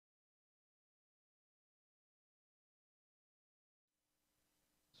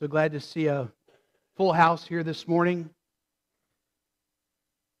So glad to see a full house here this morning.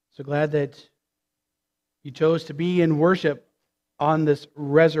 So glad that you chose to be in worship on this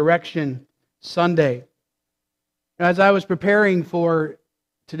Resurrection Sunday. As I was preparing for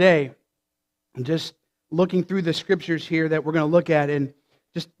today, and just looking through the scriptures here that we're going to look at and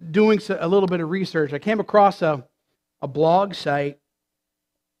just doing a little bit of research, I came across a blog site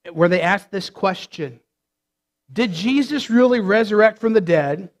where they asked this question: did Jesus really resurrect from the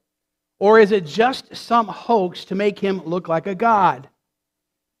dead, or is it just some hoax to make him look like a god?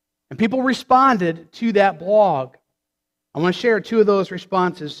 And people responded to that blog. I want to share two of those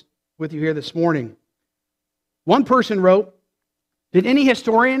responses with you here this morning. One person wrote, "Did any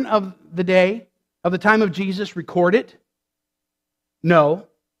historian of the day, of the time of Jesus, record it? No.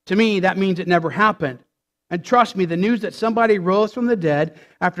 To me, that means it never happened. And trust me, the news that somebody rose from the dead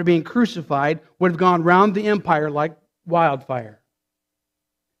after being crucified would have gone round the empire like wildfire."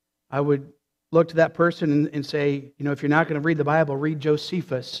 I would look to that person and say, if you're not going to read the Bible, read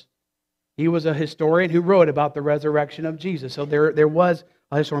Josephus. He was a historian who wrote about the resurrection of Jesus. So there was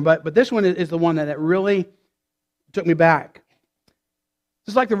a historian. But this one is the one that really took me back.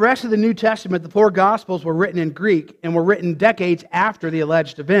 Just like the rest of the New Testament, the four Gospels were written in Greek and were written decades after the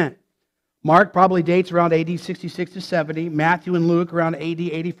alleged event. Mark probably dates around AD 66 to 70, Matthew and Luke around AD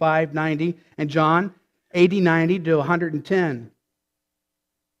 85, 90, and John AD 90 to 110.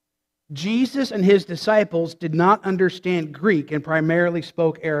 Jesus and his disciples did not understand Greek and primarily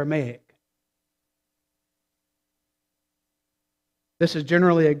spoke Aramaic. This is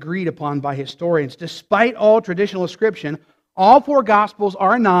generally agreed upon by historians. Despite all traditional ascription, all four Gospels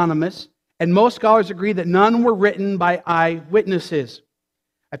are anonymous, and most scholars agree that none were written by eyewitnesses.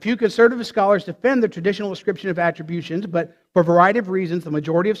 A few conservative scholars defend the traditional ascription of attributions, but for a variety of reasons, the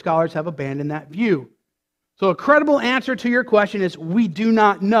majority of scholars have abandoned that view. So a credible answer to your question is, we do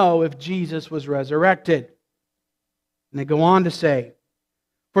not know if Jesus was resurrected. And they go on to say,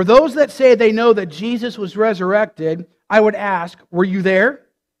 for those that say they know that Jesus was resurrected, I would ask, were you there?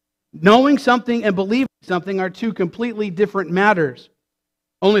 Knowing something and believing something are two completely different matters.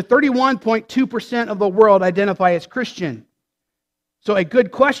 Only 31.2% of the world identify as Christian. So a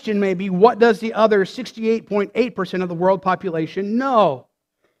good question may be, what does the other 68.8% of the world population know?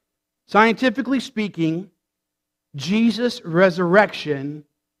 Scientifically speaking, Jesus' resurrection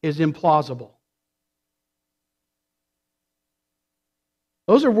is implausible.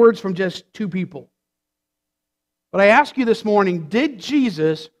 Those are words from just two people. But I ask you this morning, did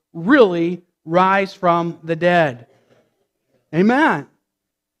Jesus really rise from the dead? Amen.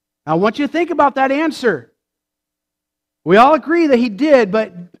 Now I want you to think about that answer. We all agree that he did,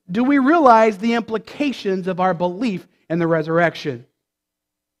 but do we realize the implications of our belief in the resurrection?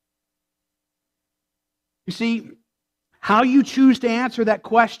 You see, how you choose to answer that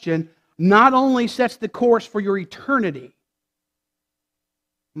question not only sets the course for your eternity,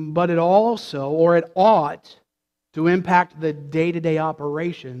 but it also, or it ought, to impact the day-to-day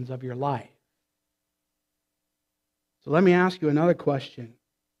operations of your life. So let me ask you another question.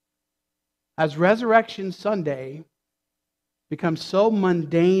 Has Resurrection Sunday become so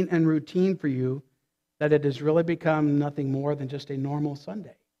mundane and routine for you that it has really become nothing more than just a normal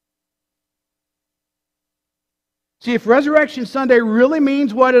Sunday? See, if Resurrection Sunday really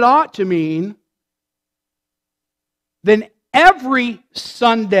means what it ought to mean, then every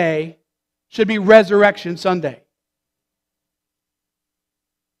Sunday should be Resurrection Sunday.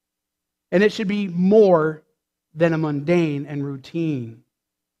 And it should be more than a mundane and routine.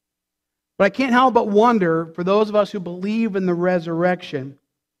 But I can't help but wonder, for those of us who believe in the resurrection,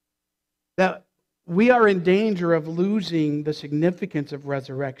 that we are in danger of losing the significance of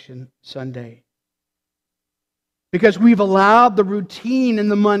Resurrection Sunday. Because we've allowed the routine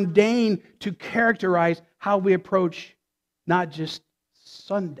and the mundane to characterize how we approach not just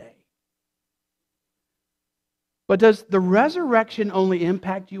Sunday. But does the resurrection only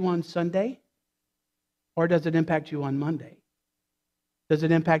impact you on Sunday? Or does it impact you on Monday? Does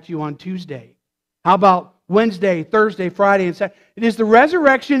it impact you on Tuesday? How about Wednesday, Thursday, Friday, and Saturday? Is the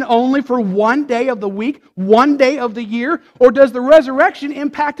resurrection only for one day of the week, one day of the year? Or does the resurrection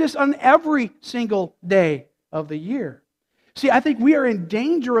impact us on every single day of the year? See, I think we are in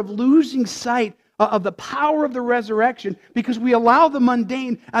danger of losing sight of the power of the resurrection because we allow the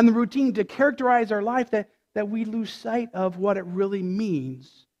mundane and the routine to characterize our life, that we lose sight of what it really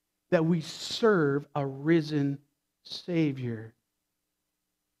means that we serve a risen Savior.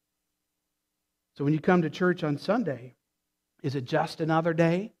 So when you come to church on Sunday, is it just another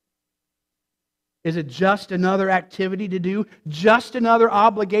day? Is it just another activity to do? Just another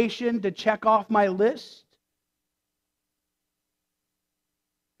obligation to check off my list?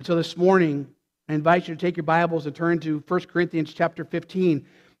 So this morning, I invite you to take your Bibles and turn to 1 Corinthians chapter 15.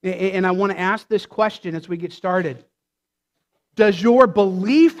 And I want to ask this question as we get started. Does your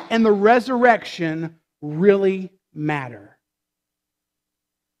belief in the resurrection really matter?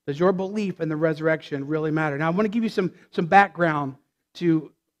 Does your belief in the resurrection really matter? Now, I want to give you some background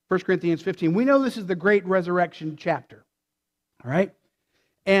to 1 Corinthians 15. We know this is the great resurrection chapter. All right?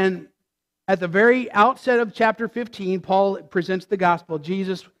 And at the very outset of chapter 15, Paul presents the gospel.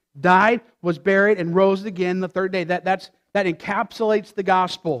 Jesus died, was buried, and rose again the third day. That encapsulates the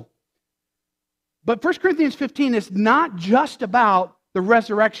gospel. But 1 Corinthians 15 is not just about the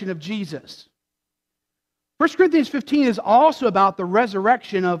resurrection of Jesus. 1 Corinthians 15 is also about the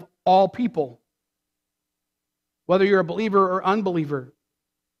resurrection of all people, whether you're a believer or unbeliever.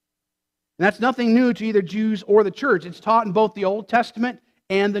 And that's nothing new to either Jews or the church. It's taught in both the Old Testament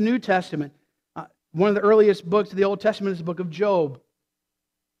and the New Testament. One of the earliest books of the Old Testament is the book of Job.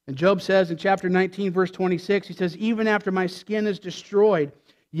 And Job says in chapter 19, verse 26, he says, "Even after my skin is destroyed,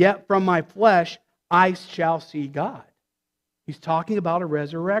 yet from my flesh I shall see God." He's talking about a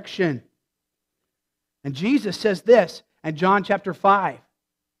resurrection. And Jesus says this in John chapter 5.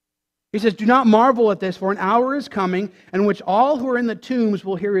 He says, "Do not marvel at this, for an hour is coming in which all who are in the tombs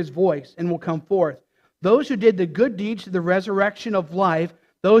will hear his voice and will come forth. Those who did the good deeds to the resurrection of life,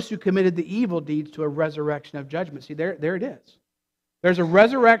 those who committed the evil deeds to a resurrection of judgment." See, there it is. There's a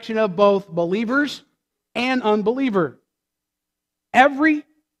resurrection of both believers and unbeliever. Every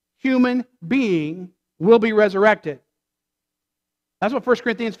human being will be resurrected. That's what 1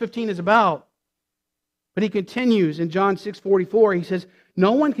 Corinthians 15 is about. But he continues in John 6:44. He says,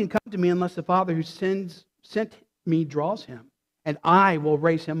 "No one can come to me unless the Father who sent me draws him, and I will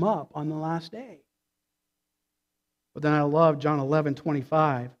raise him up on the last day." But then I love John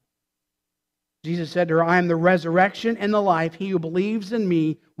 11:25. Jesus said to her, "I am the resurrection and the life. He who believes in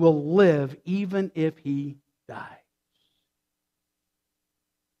me will live even if he dies."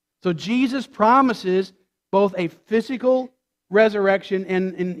 So Jesus promises both a physical resurrection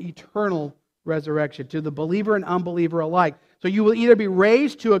and an eternal resurrection to the believer and unbeliever alike. So you will either be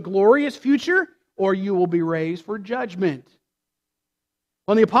raised to a glorious future or you will be raised for judgment.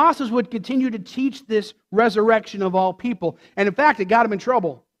 Well, the apostles would continue to teach this resurrection of all people. And in fact, it got them in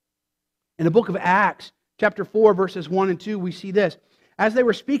trouble. In the book of Acts, chapter 4, verses 1 and 2, we see this. "As they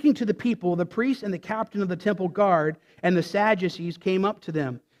were speaking to the people, the priest and the captain of the temple guard and the Sadducees came up to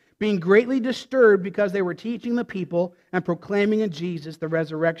them, being greatly disturbed because they were teaching the people and proclaiming in Jesus the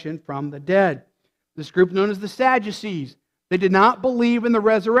resurrection from the dead." This group known as the Sadducees, they did not believe in the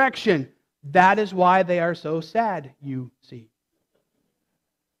resurrection. That is why they are so sad, you see.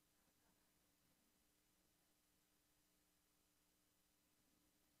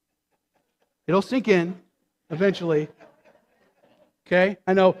 It'll sink in eventually. Okay?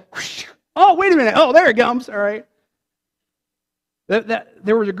 I know. Oh, wait a minute. Oh, there it comes. All right.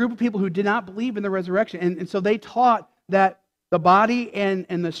 There was a group of people who did not believe in the resurrection. And so they taught that the body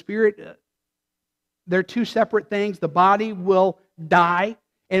and the spirit, they're two separate things. The body will die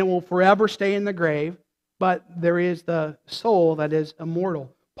and it will forever stay in the grave. But there is the soul that is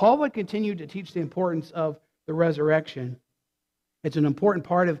immortal. Paul would continue to teach the importance of the resurrection. It's an important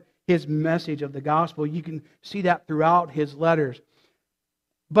part of his message of the gospel. You can see that throughout his letters.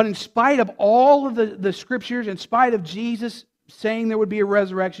 But in spite of all of the scriptures, in spite of Jesus saying there would be a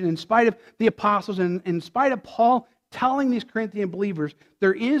resurrection, in spite of the apostles, and in spite of Paul telling these Corinthian believers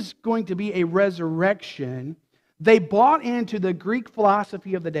there is going to be a resurrection, they bought into the Greek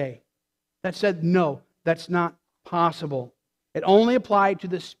philosophy of the day that said, no, that's not possible. It only applied to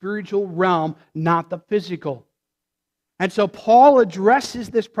the spiritual realm, not the physical. And so Paul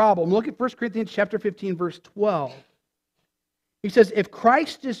addresses this problem. Look at 1 Corinthians chapter 15, verse 12. He says, "If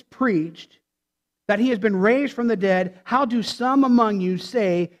Christ is preached that he has been raised from the dead, how do some among you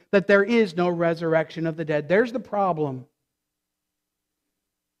say that there is no resurrection of the dead?" There's the problem.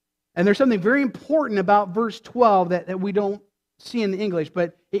 And there's something very important about verse 12 that we don't see in the English,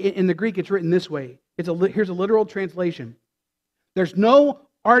 but in the Greek it's written this way. Here's a literal translation. There's no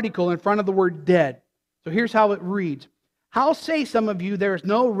article in front of the word dead. So here's how it reads. "How say some of you there is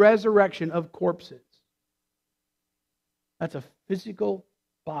no resurrection of corpses?" That's a physical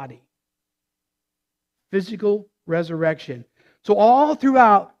body. Physical resurrection. So all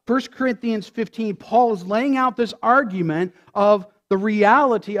throughout 1 Corinthians 15, Paul is laying out this argument of the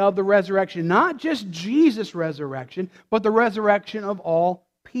reality of the resurrection. Not just Jesus' resurrection, but the resurrection of all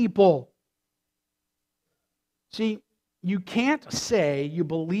people. See, you can't say you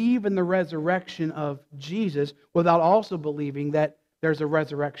believe in the resurrection of Jesus without also believing that there's a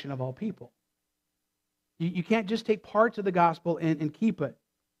resurrection of all people. You can't just take parts of the gospel and keep it.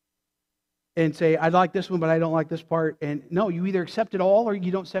 and say, I like this one, but I don't like this part. And no, you either accept it all or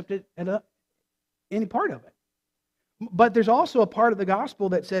you don't accept it at any part of it. But there's also a part of the gospel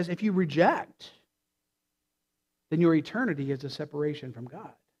that says if you reject, then your eternity is a separation from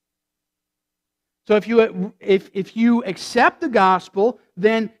God. So if you accept the gospel,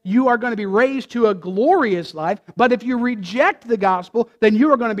 then you are going to be raised to a glorious life. But if you reject the gospel, then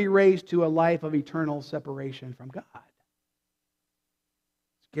you are going to be raised to a life of eternal separation from God.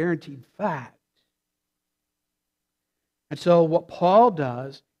 It's guaranteed fact. And so what Paul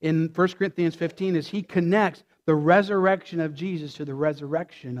does in 1 Corinthians 15 is he connects the resurrection of Jesus to the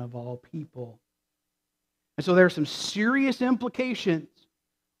resurrection of all people. And so there are some serious implications.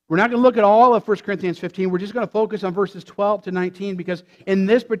 We're not going to look at all of 1 Corinthians 15. We're just going to focus on verses 12 to 19 because in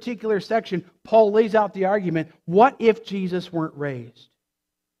this particular section, Paul lays out the argument, what if Jesus weren't raised?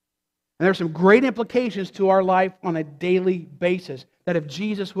 And there are some great implications to our life on a daily basis, that if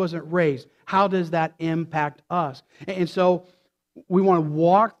Jesus wasn't raised, how does that impact us? And so we want to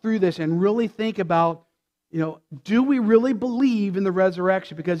walk through this and really think about, do we really believe in the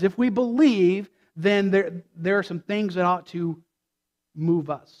resurrection? Because if we believe, then there are some things that ought to move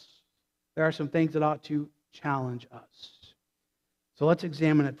us. There are some things that ought to challenge us. So let's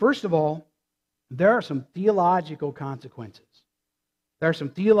examine it. First of all, there are some theological consequences. There are some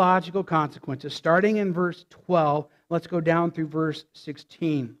theological consequences. Starting in verse 12, let's go down through verse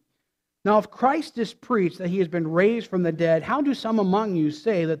 16. Now, if Christ is preached that he has been raised from the dead, how do some among you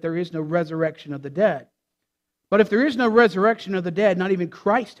say that there is no resurrection of the dead? But if there is no resurrection of the dead, not even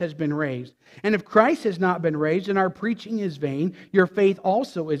Christ has been raised. And if Christ has not been raised, then our preaching is vain, your faith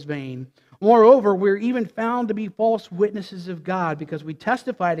also is vain. Moreover, we're even found to be false witnesses of God, because we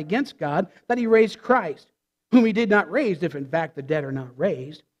testified against God that he raised Christ, whom he did not raise, if in fact the dead are not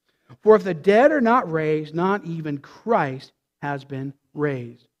raised. For if the dead are not raised, not even Christ has been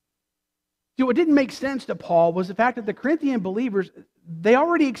raised. See, what didn't make sense to Paul was the fact that the Corinthian believers, they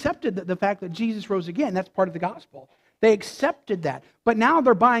already accepted the fact that Jesus rose again. That's part of the gospel. They accepted that. But now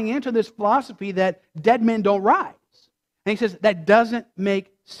they're buying into this philosophy that dead men don't rise. And he says that doesn't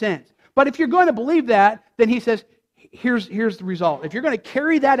make sense. But if you're going to believe that, then he says, here's the result. If you're going to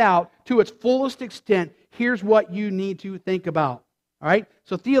carry that out to its fullest extent, here's what you need to think about. All right?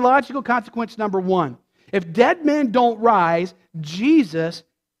 So theological consequence number one. If dead men don't rise, Jesus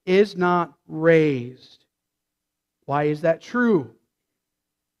is not raised. Why is that true?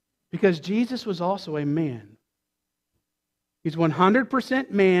 Because Jesus was also a man. He's 100%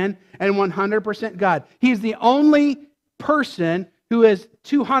 man and 100% God. He's the only person who is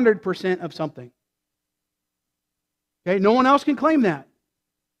 200% of something. Okay, no one else can claim that.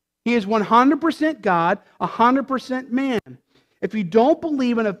 He is 100% God, 100% man. If you don't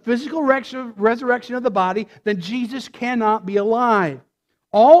believe in a physical resurrection of the body, then Jesus cannot be alive.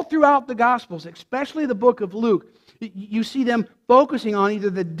 All throughout the Gospels, especially the book of Luke, you see them focusing on either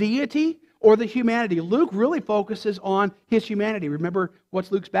the deity or the humanity. Luke really focuses on his humanity. Remember,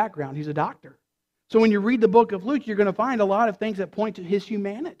 what's Luke's background? He's a doctor. So when you read the book of Luke, you're going to find a lot of things that point to his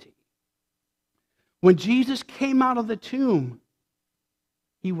humanity. When Jesus came out of the tomb,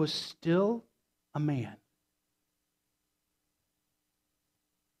 he was still a man.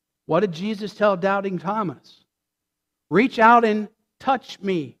 What did Jesus tell doubting Thomas? Reach out and touch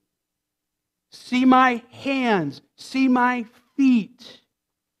me. See my hands. See my feet.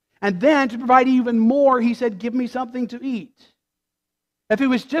 And then, to provide even more, he said, give me something to eat. If it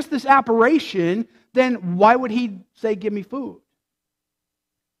was just this apparition, then why would he say, give me food?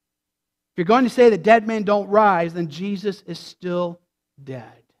 If you're going to say that dead men don't rise, then Jesus is still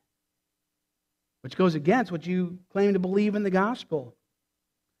dead. Which goes against what you claim to believe in the gospel.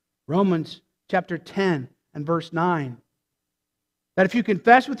 Romans chapter 10 and verse 9. That if you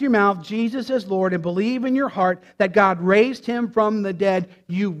confess with your mouth Jesus as Lord and believe in your heart that God raised him from the dead,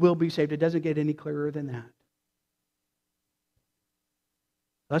 you will be saved. It doesn't get any clearer than that.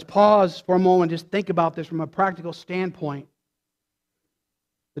 Let's pause for a moment and just think about this from a practical standpoint.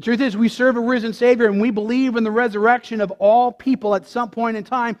 The truth is, we serve a risen Savior and we believe in the resurrection of all people at some point in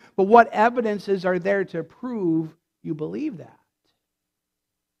time, but what evidences are there to prove you believe that?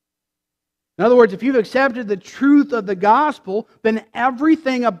 In other words, if you've accepted the truth of the gospel, then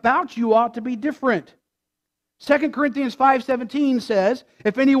everything about you ought to be different. 2 Corinthians 5:17 says,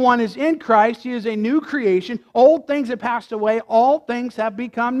 if anyone is in Christ, he is a new creation. Old things have passed away. All things have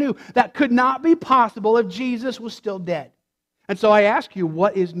become new. That could not be possible if Jesus was still dead. And so I ask you,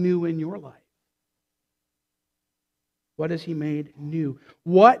 what is new in your life? What has he made new?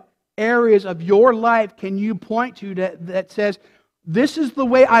 What areas of your life can you point to that says, this is the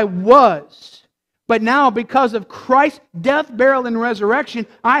way I was, But now, because of Christ's death, burial, and resurrection,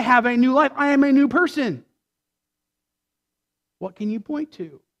 I have a new life. I am a new person. What can you point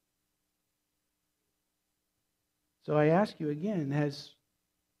to? So I ask you again, has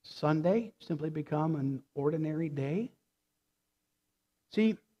Sunday simply become an ordinary day?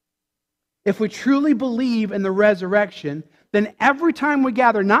 See, if we truly believe in the resurrection, then every time we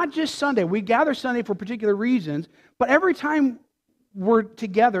gather, not just Sunday, we gather Sunday for particular reasons, but every time we're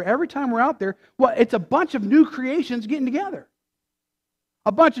together, every time we're out there, well, it's a bunch of new creations getting together.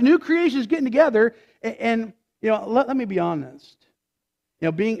 A bunch of new creations getting together, and let me be honest.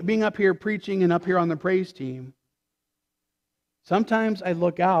 Being up here preaching and up here on the praise team, sometimes I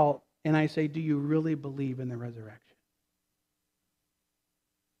look out and I say, do you really believe in the resurrection?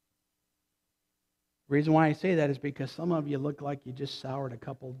 The reason why I say that is because some of you look like you just soured a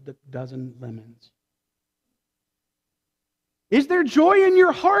couple dozen lemons. Is there joy in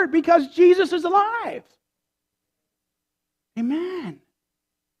your heart because Jesus is alive? Amen.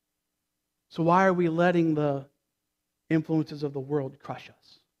 So why are we letting the influences of the world crush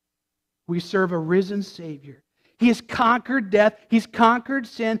us? We serve a risen Savior. He has conquered death. He's conquered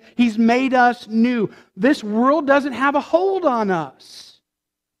sin. He's made us new. This world doesn't have a hold on us.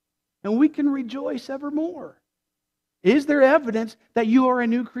 And we can rejoice evermore. Is there evidence that you are a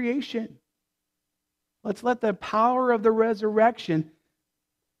new creation? Let's let the power of the resurrection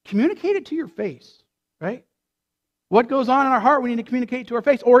communicate it to your face, right? What goes on in our heart, we need to communicate to our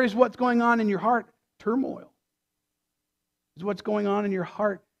face. Or is what's going on in your heart turmoil? Is what's going on in your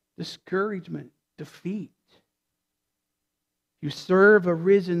heart discouragement, defeat? If you serve a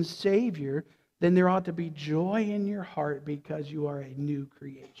risen Savior, then there ought to be joy in your heart because you are a new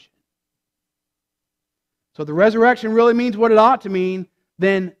creation. So the resurrection really means what it ought to mean.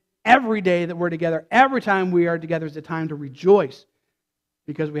 Then every day that we're together, every time we are together is a time to rejoice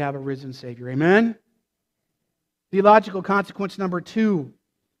because we have a risen Savior. Amen? Theological consequence number 2.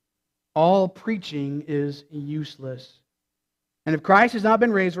 All preaching is useless. And if Christ has not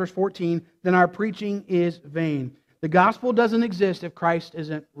been raised, verse 14, then our preaching is vain. The gospel doesn't exist if Christ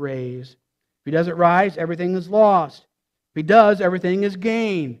isn't raised. If He doesn't rise, everything is lost. If He does, everything is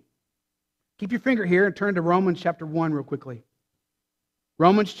gain. Keep your finger here and turn to Romans chapter 1 real quickly.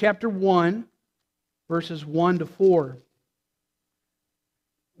 Romans chapter 1, verses 1 to 4.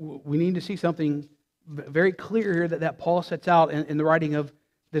 We need to see something very clear here that Paul sets out in the writing of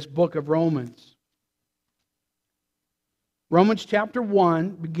this book of Romans. Romans chapter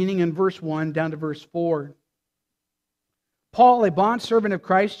 1, beginning in verse 1 down to verse 4. Paul, a bondservant of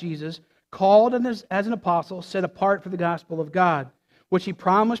Christ Jesus, called as an apostle, set apart for the gospel of God, which He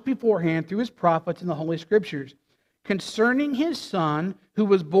promised beforehand through His prophets in the Holy Scriptures, concerning His Son, who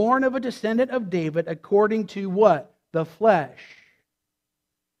was born of a descendant of David according to what? The flesh.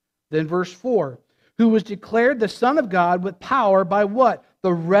 Then verse 4, who was declared the Son of God with power by what?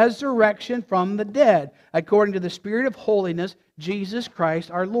 The resurrection from the dead, according to the Spirit of holiness, Jesus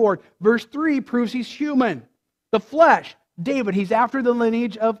Christ our Lord. Verse 3 proves He's human. The flesh, David, He's after the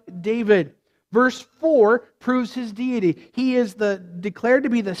lineage of David. Verse 4 proves His deity. He is declared to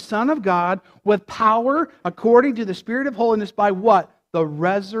be the Son of God with power according to the Spirit of holiness by what? The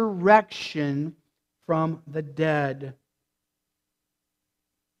resurrection from the dead.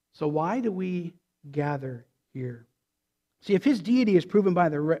 So why do we gather here? See, if His deity is proven by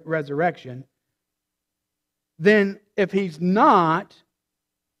the resurrection, then if He's not,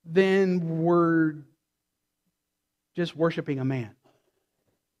 then we're just worshiping a man.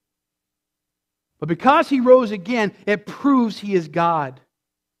 But because He rose again, it proves He is God.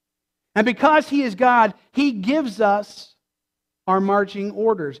 And because He is God, He gives us our marching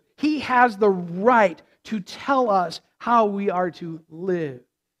orders. He has the right to tell us how we are to live.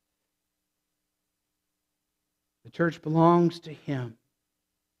 The church belongs to Him.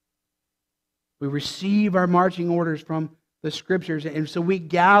 We receive our marching orders from the Scriptures. And so we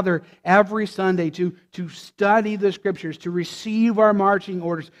gather every Sunday to study the Scriptures, to receive our marching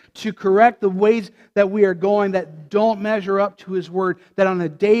orders, to correct the ways that we are going that don't measure up to His Word, that on a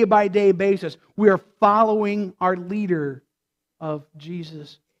day-by-day basis we are following our leader of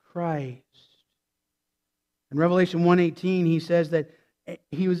Jesus Christ. In Revelation 1:18, He says that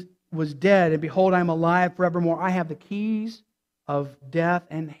He was dead, and behold, I am alive forevermore. I have the keys of death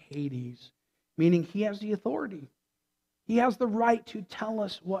and Hades, meaning He has the authority. He has the right to tell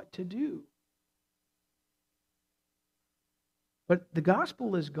us what to do. But the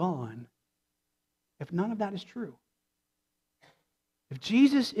gospel is gone if none of that is true. If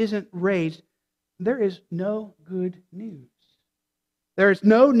Jesus isn't raised, there is no good news. There is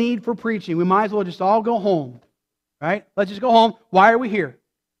no need for preaching. We might as well just all go home. Right? Let's just go home. Why are we here?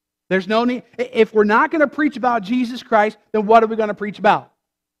 There's no need. If we're not going to preach about Jesus Christ, then what are we going to preach about?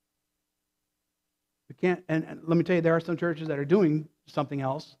 We can't. And let me tell you, there are some churches that are doing something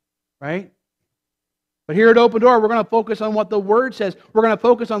else, right? But here at Open Door, we're going to focus on what the Word says. We're going to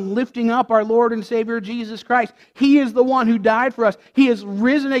focus on lifting up our Lord and Savior Jesus Christ. He is the one who died for us. He is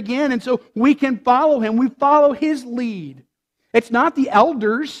risen again, and so we can follow Him. We follow His lead. It's not the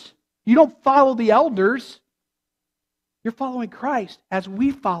elders. You don't follow the elders. You're following Christ as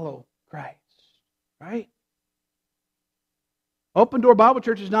we follow Christ, right? Open Door Bible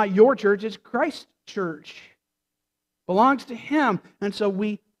Church is not your church, it's Christ's church. It belongs to Him, and so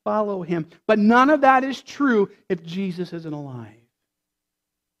we follow Him. But none of that is true if Jesus isn't alive.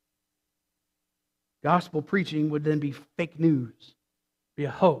 Gospel preaching would then be fake news, be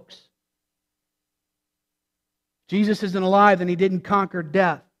a hoax. Jesus isn't alive, then He didn't conquer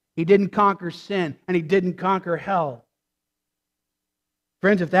death. He didn't conquer sin, and He didn't conquer hell.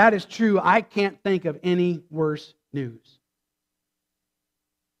 Friends, if that is true, I can't think of any worse news.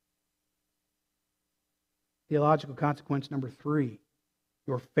 Theological consequence number 3,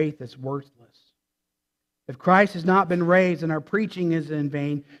 your faith is worthless. If Christ has not been raised and our preaching is in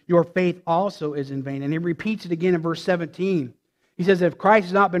vain, your faith also is in vain. And He repeats it again in verse 17. He says, if Christ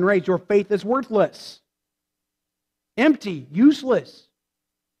has not been raised, your faith is worthless, empty, useless.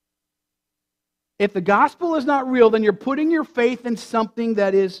 If the gospel is not real, then you're putting your faith in something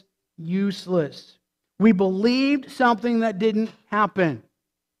that is useless. We believed something that didn't happen.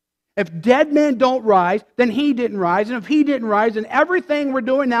 If dead men don't rise, then He didn't rise. And if He didn't rise, then everything we're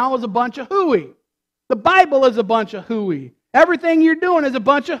doing now is a bunch of hooey. The Bible is a bunch of hooey. Everything you're doing is a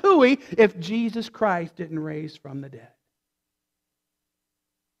bunch of hooey if Jesus Christ didn't raise from the dead.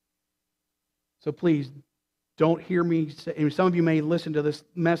 So please, don't hear me say, some of you may listen to this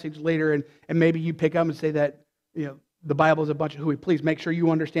message later and maybe you pick up and say that the Bible is a bunch of hooey. Please make sure you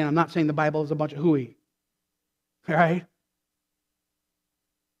understand I'm not saying the Bible is a bunch of hooey. All right?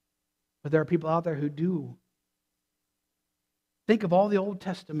 But there are people out there who do. Think of all the Old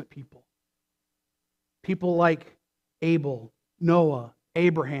Testament people. People like Abel, Noah,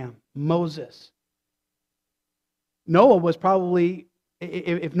 Abraham, Moses. Noah was probably,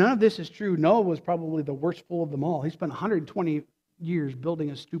 if none of this is true, Noah was probably the worst fool of them all. He spent 120 years building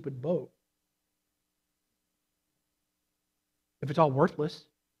a stupid boat. If it's all worthless.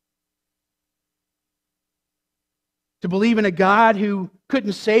 To believe in a God who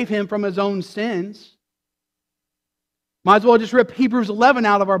couldn't save him from his own sins. Might as well just rip Hebrews 11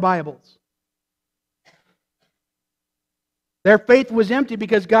 out of our Bibles. Their faith was empty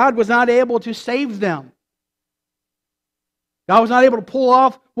because God was not able to save them. God was not able to pull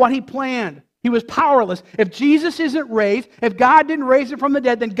off what He planned. He was powerless. If Jesus isn't raised, if God didn't raise Him from the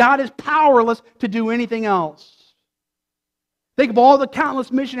dead, then God is powerless to do anything else. Think of all the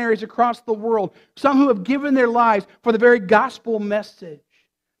countless missionaries across the world, some who have given their lives for the very gospel message.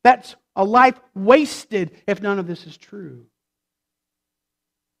 That's a life wasted if none of this is true.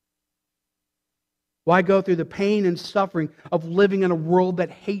 Why go through the pain and suffering of living in a world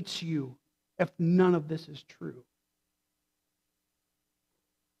that hates you if none of this is true?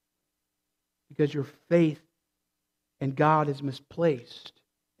 Because your faith in God is misplaced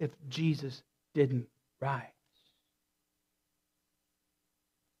if Jesus didn't rise.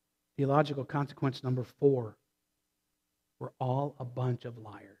 Theological consequence number 4. We're all a bunch of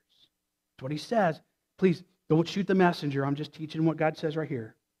liars. That's what he says. Please don't shoot the messenger. I'm just teaching what God says right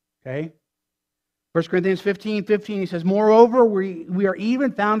here. Okay? 1 Corinthians 15:15, he says, moreover, we are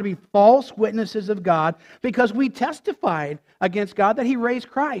even found to be false witnesses of God because we testified against God that He raised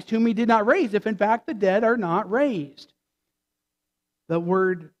Christ, whom He did not raise, if in fact the dead are not raised. The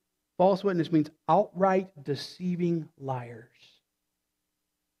word false witness means outright deceiving liars.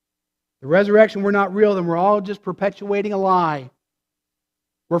 The resurrection were not real, then we're all just perpetuating a lie.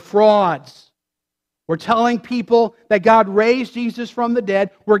 We're frauds. We're telling people that God raised Jesus from the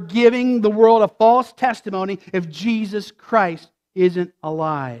dead. We're giving the world a false testimony if Jesus Christ isn't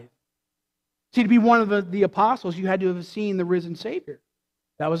alive. See, to be one of the apostles, you had to have seen the risen Savior.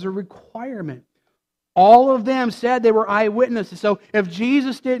 That was a requirement. All of them said they were eyewitnesses. So if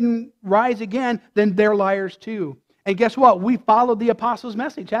Jesus didn't rise again, then they're liars too. And guess what? We followed the apostles'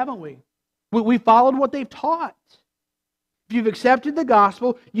 message, haven't we? We followed what they've taught. If you've accepted the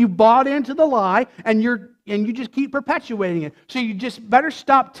gospel, you bought into the lie, and you just keep perpetuating it. So you just better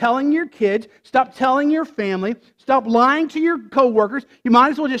stop telling your kids, stop telling your family, stop lying to your coworkers. You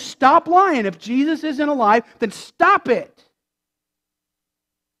might as well just stop lying. If Jesus isn't alive, then stop it.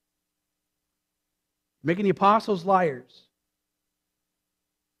 Making the apostles liars.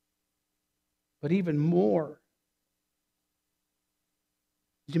 But even more,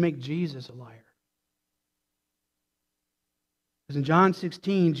 is you make Jesus a liar. Because in John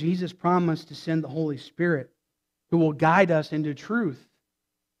 16, Jesus promised to send the Holy Spirit who will guide us into truth.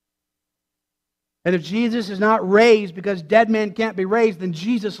 And if Jesus is not raised because dead men can't be raised, then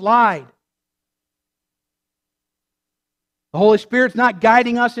Jesus lied. The Holy Spirit's not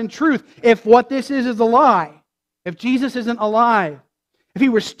guiding us in truth if what this is a lie. If Jesus isn't alive. If He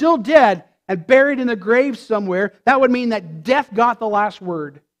were still dead and buried in the grave somewhere, that would mean that death got the last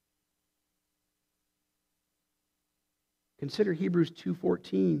word. Consider Hebrews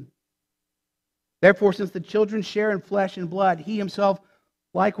 2:14. Therefore, since the children share in flesh and blood, He Himself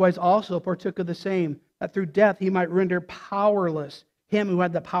likewise also partook of the same, that through death He might render powerless him who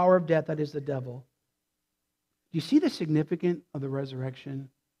had the power of death, that is the devil. Do you see the significance of the resurrection?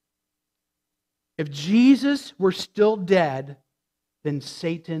 If Jesus were still dead, then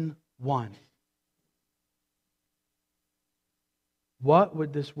Satan won. What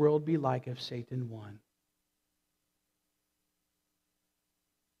would this world be like if Satan won?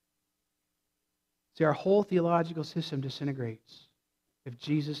 See, our whole theological system disintegrates if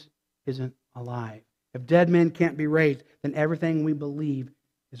Jesus isn't alive. If dead men can't be raised, then everything we believe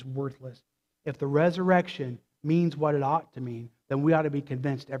is worthless. If the resurrection means what it ought to mean, then we ought to be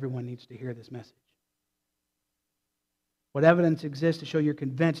convinced everyone needs to hear this message. What evidence exists to show you're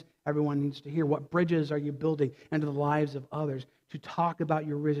convinced everyone needs to hear? What bridges are you building into the lives of others to talk about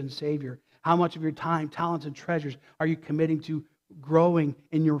your risen Savior? How much of your time, talents, and treasures are you committing to growing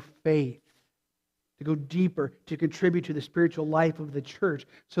in your faith? To go deeper, to contribute to the spiritual life of the church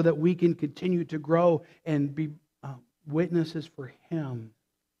so that we can continue to grow and be witnesses for Him.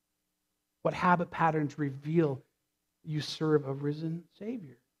 What habit patterns reveal you serve a risen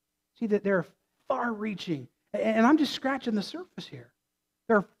Savior? See that they're far-reaching, and I'm just scratching the surface here.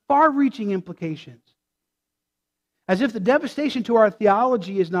 There are far-reaching implications. As if the devastation to our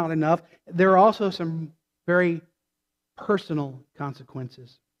theology is not enough, there are also some very personal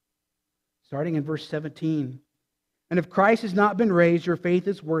consequences. Starting in verse 17. And if Christ has not been raised, your faith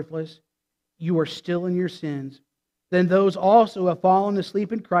is worthless. You are still in your sins. Then those also who have fallen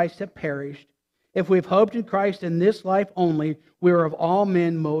asleep in Christ have perished. If we have hoped in Christ in this life only, we are of all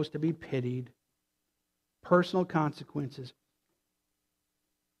men most to be pitied. Personal consequences.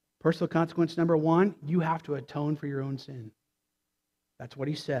 Personal consequence number one, you have to atone for your own sin. That's what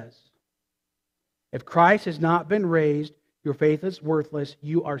he says. If Christ has not been raised, your faith is worthless.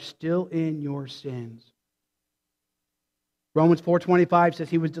 You are still in your sins. Romans 4:25 says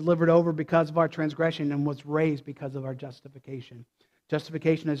He was delivered over because of our transgression and was raised because of our justification.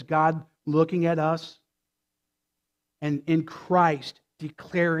 Justification is God looking at us and in Christ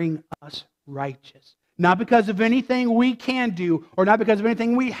declaring us righteous. Not because of anything we can do or not because of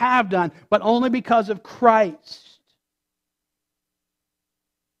anything we have done, but only because of Christ.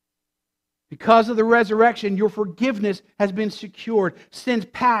 Because of the resurrection, your forgiveness has been secured. Sins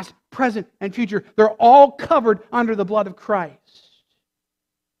past, present, and future, they're all covered under the blood of Christ.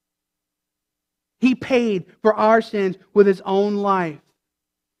 He paid for our sins with His own life.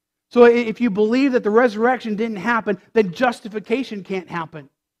 So if you believe that the resurrection didn't happen, then justification can't happen.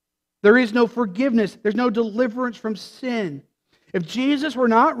 There is no forgiveness. There's no deliverance from sin. If Jesus were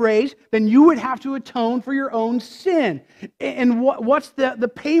not raised, then you would have to atone for your own sin. And what's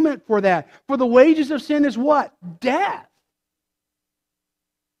the payment for that? For the wages of sin is what? Death.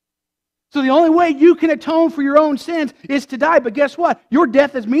 So the only way you can atone for your own sins is to die. But guess what? Your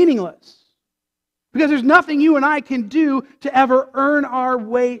death is meaningless. Because there's nothing you and I can do to ever earn our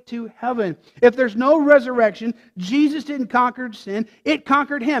way to heaven. If there's no resurrection, Jesus didn't conquer sin. It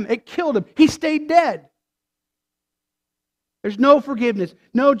conquered Him. It killed Him. He stayed dead. There's no forgiveness,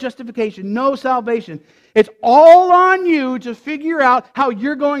 no justification, no salvation. It's all on you to figure out how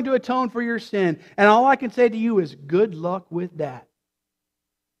you're going to atone for your sin. And all I can say to you is good luck with that.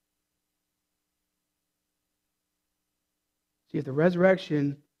 See, if the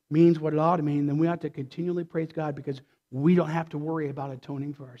resurrection means what it ought to mean, then we ought to continually praise God because we don't have to worry about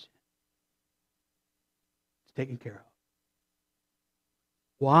atoning for our sin. It's taken care of.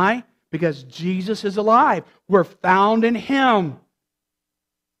 Why? Because Jesus is alive. We're found in Him.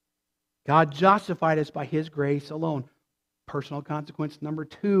 God justified us by His grace alone. Personal consequence number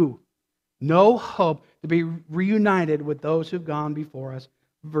 2. No hope to be reunited with those who've gone before us.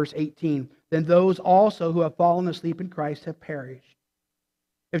 Verse 18. Then those also who have fallen asleep in Christ have perished.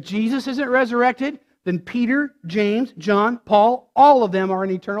 If Jesus isn't resurrected, then Peter, James, John, Paul, all of them are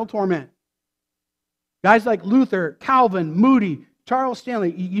in eternal torment. Guys like Luther, Calvin, Moody, Charles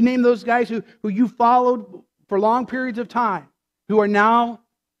Stanley, you name those guys who you followed for long periods of time, who are now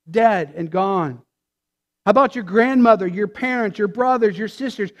dead and gone. How about your grandmother, your parents, your brothers, your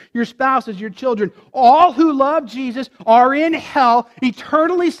sisters, your spouses, your children? All who love Jesus are in hell,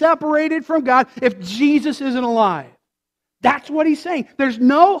 eternally separated from God if Jesus isn't alive. That's what he's saying. There's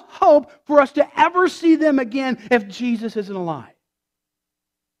no hope for us to ever see them again if Jesus isn't alive.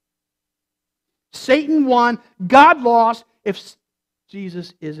 Satan won, God lost if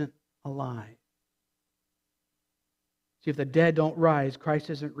Jesus isn't alive. See, if the dead don't rise, Christ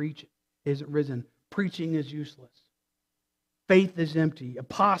isn't risen. Preaching is useless. Faith is empty.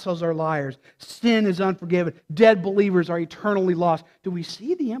 Apostles are liars. Sin is unforgiven. Dead believers are eternally lost. Do we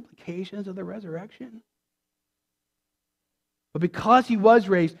see the implications of the resurrection? But because he was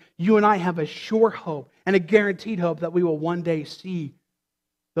raised, you and I have a sure hope and a guaranteed hope that we will one day see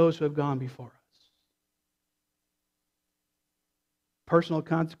those who have gone before us. Personal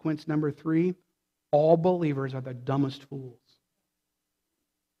consequence number 3, all believers are the dumbest fools.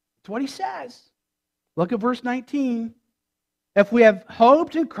 That's what he says. Look at verse 19. If we have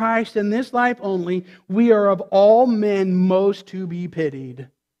hoped in Christ in this life only, we are of all men most to be pitied.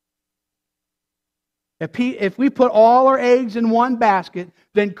 If we put all our eggs in one basket,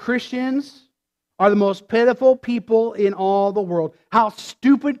 then Christians are the most pitiful people in all the world. How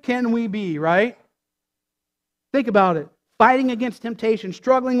stupid can we be, right? Think about it. Fighting against temptation,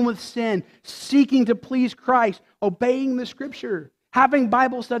 struggling with sin, seeking to please Christ, obeying the Scripture, having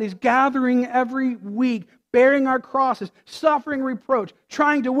Bible studies, gathering every week, bearing our crosses, suffering reproach,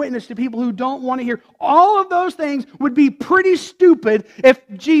 trying to witness to people who don't want to hear. All of those things would be pretty stupid if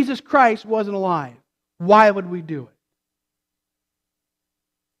Jesus Christ wasn't alive. Why would we do it?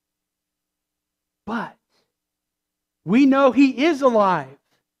 But we know He is alive.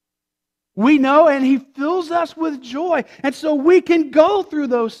 We know, and He fills us with joy. And so we can go through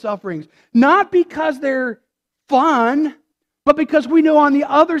those sufferings, not because they're fun, but because we know on the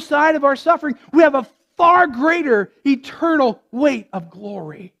other side of our suffering, we have a far greater eternal weight of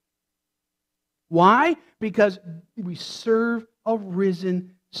glory. Why? Because we serve a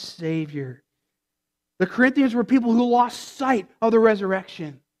risen Savior. The Corinthians were people who lost sight of the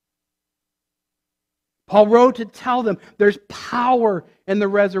resurrection. Paul wrote to tell them there's power in the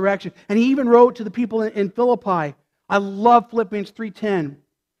resurrection. And he even wrote to the people in Philippi. I love Philippians 3:10.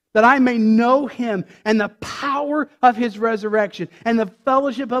 That I may know Him and the power of His resurrection and the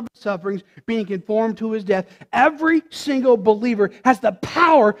fellowship of His sufferings, being conformed to His death. Every single believer has the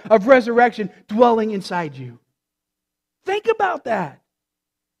power of resurrection dwelling inside you. Think about that.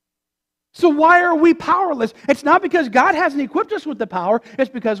 So why are we powerless? It's not because God hasn't equipped us with the power.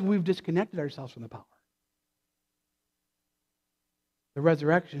 It's because we've disconnected ourselves from the power. The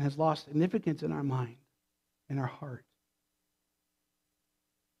resurrection has lost significance in our mind, in our heart.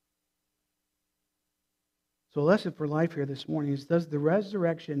 So a lesson for life here this morning is, does the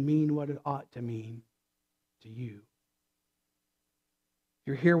resurrection mean what it ought to mean to you? If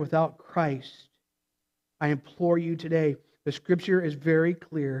you're here without Christ, I implore you today, the Scripture is very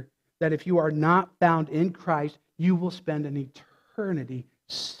clear that if you are not found in Christ, you will spend an eternity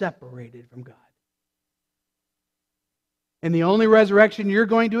separated from God. And the only resurrection you're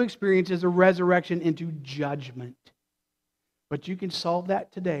going to experience is a resurrection into judgment. But you can solve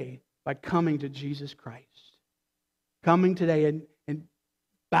that today by coming to Jesus Christ. Coming today and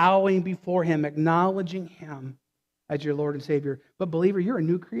bowing before Him, acknowledging Him as your Lord and Savior. But believer, you're a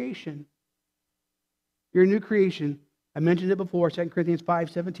new creation. You're a new creation. I mentioned it before, 2 Corinthians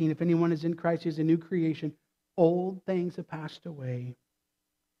 5:17. If anyone is in Christ, he is a new creation. Old things have passed away.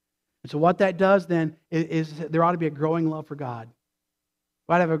 And so what that does then is there ought to be a growing love for God.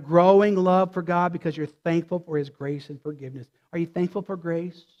 You ought to have a growing love for God because you're thankful for His grace and forgiveness. Are you thankful for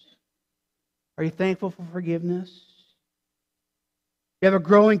grace? Are you thankful for forgiveness? You have a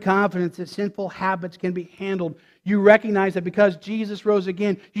growing confidence that sinful habits can be handled. You recognize that because Jesus rose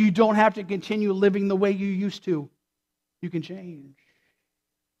again, you don't have to continue living the way you used to. You can change.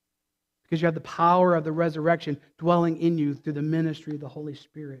 Because you have the power of the resurrection dwelling in you through the ministry of the Holy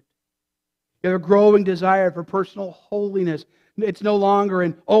Spirit. You have a growing desire for personal holiness. It's no longer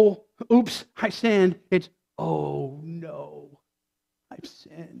an, oh, oops, I sinned. It's, oh, no, I've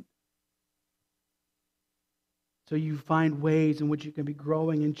sinned. So you find ways in which you can be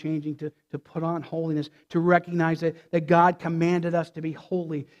growing and changing to put on holiness, to recognize that God commanded us to be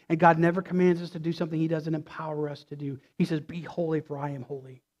holy. And God never commands us to do something He doesn't empower us to do. He says, be holy for I am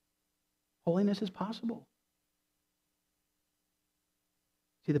holy. Holiness is possible.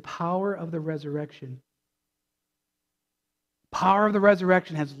 See, the power of the resurrection. The power of the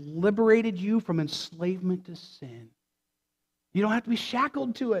resurrection has liberated you from enslavement to sin. You don't have to be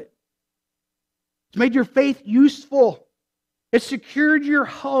shackled to it. It's made your faith useful. It's secured your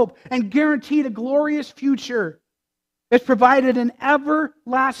hope and guaranteed a glorious future. It's provided an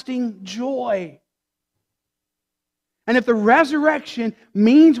everlasting joy. And if the resurrection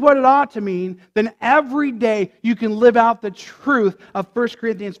means what it ought to mean, then every day you can live out the truth of 1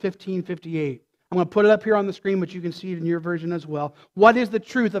 Corinthians 15:58. I'm going to put it up here on the screen, but you can see it in your version as well. What is the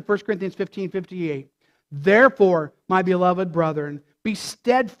truth of 1 Corinthians 15:58? Therefore, my beloved brethren, be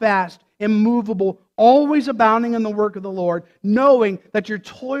steadfast, immovable, always abounding in the work of the Lord, knowing that your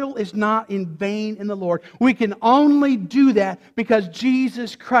toil is not in vain in the Lord. We can only do that because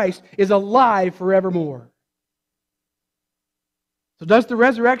Jesus Christ is alive forevermore. So does the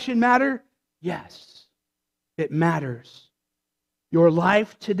resurrection matter? Yes, it matters. Your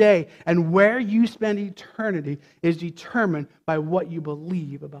life today and where you spend eternity is determined by what you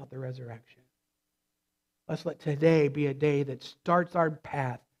believe about the resurrection. Let's let today be a day that starts our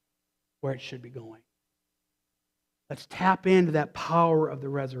path where it should be going. Let's tap into that power of the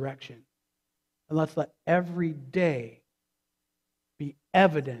resurrection. And let's let every day be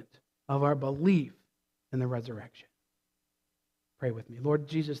evident of our belief in the resurrection. Pray with me. Lord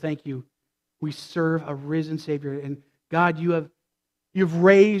Jesus, thank you. We serve a risen Savior. And God, you've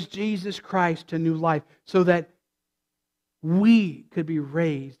raised Jesus Christ to new life so that we could be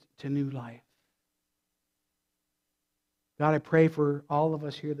raised to new life. God, I pray for all of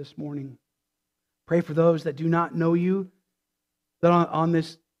us here this morning. Pray for those that do not know you, that on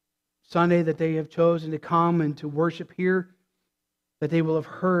this Sunday that they have chosen to come and to worship here, that they will have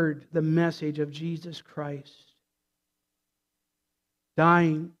heard the message of Jesus Christ,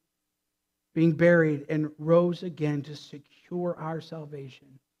 dying, being buried, and rose again to secure our salvation.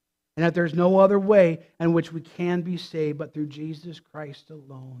 And that there's no other way in which we can be saved but through Jesus Christ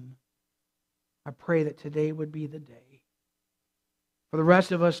alone. I pray that today would be the day. For the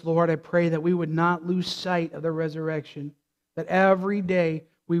rest of us, Lord, I pray that we would not lose sight of the resurrection, that every day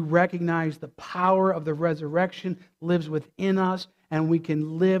we recognize the power of the resurrection lives within us, and we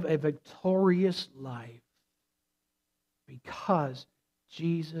can live a victorious life because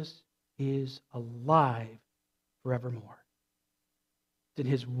Jesus is alive forevermore. It's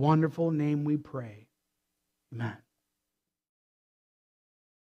in His wonderful name we pray. Amen.